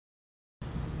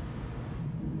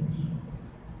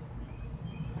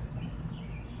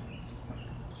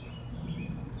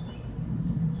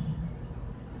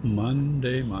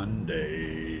Monday.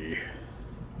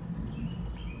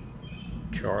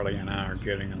 Charlie and I are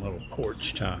getting a little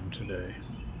porch time today.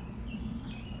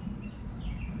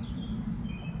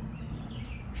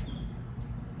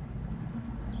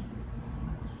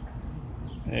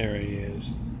 There he is.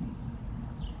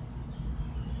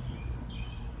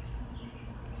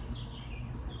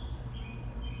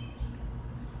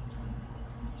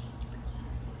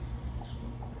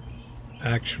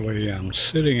 Actually, I'm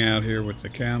sitting out here with the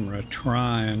camera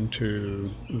trying to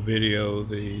video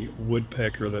the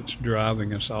woodpecker that's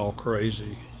driving us all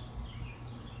crazy.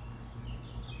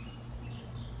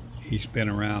 He's been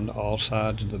around all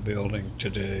sides of the building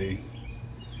today.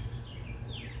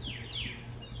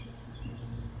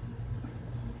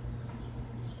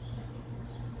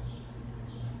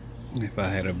 If I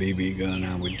had a BB gun,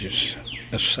 I would just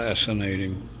assassinate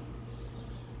him.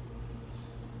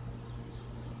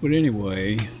 But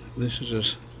anyway, this is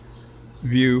a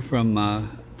view from my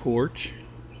porch.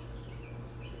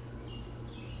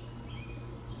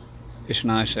 It's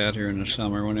nice out here in the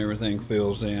summer when everything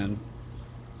fills in.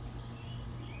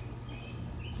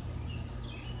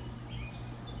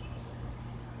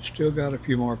 Still got a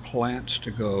few more plants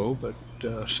to go, but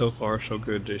so far so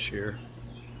good this year.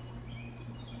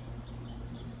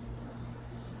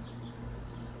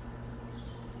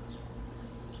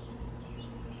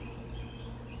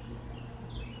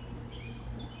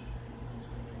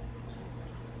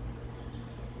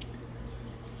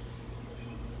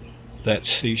 That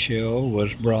seashell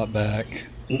was brought back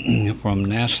from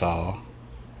Nassau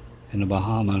in the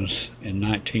Bahamas in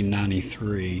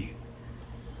 1993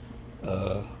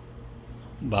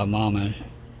 by Mama.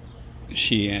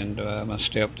 She and my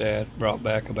stepdad brought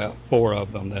back about 4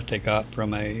 of them that they got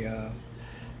from a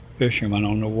fisherman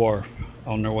on the wharf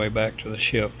on their way back to the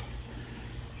ship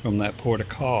from that port of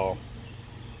call.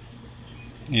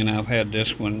 And I've had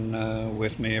this one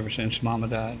with me ever since Mama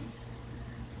died.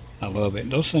 I love it.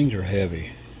 Those things are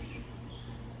heavy.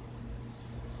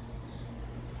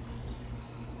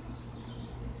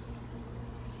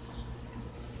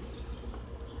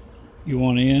 You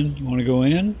want in? You want to go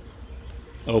in?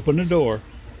 Open the door.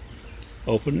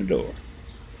 Open the door.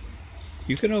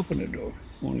 You can open the door.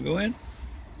 Want to go in?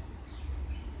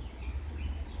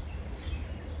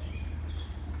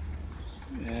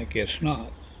 I guess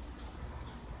not.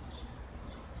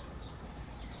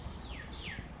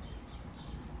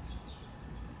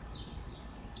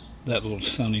 That little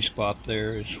sunny spot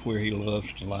there is where he loves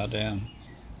to lie down.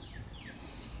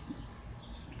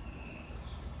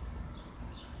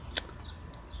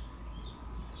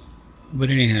 But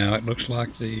anyhow, it looks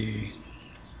like the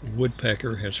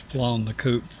woodpecker has flown the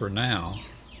coop for now.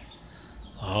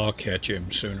 I'll catch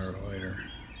him sooner or later.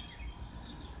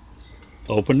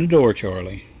 Open the door,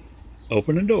 Charlie.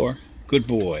 Open the door. Good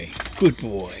boy. Good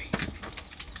boy.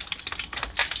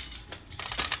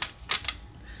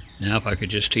 Now if I could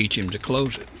just teach him to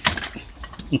close it.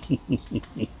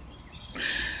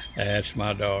 That's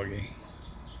my doggy.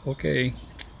 Okay,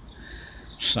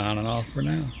 signing off for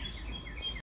now.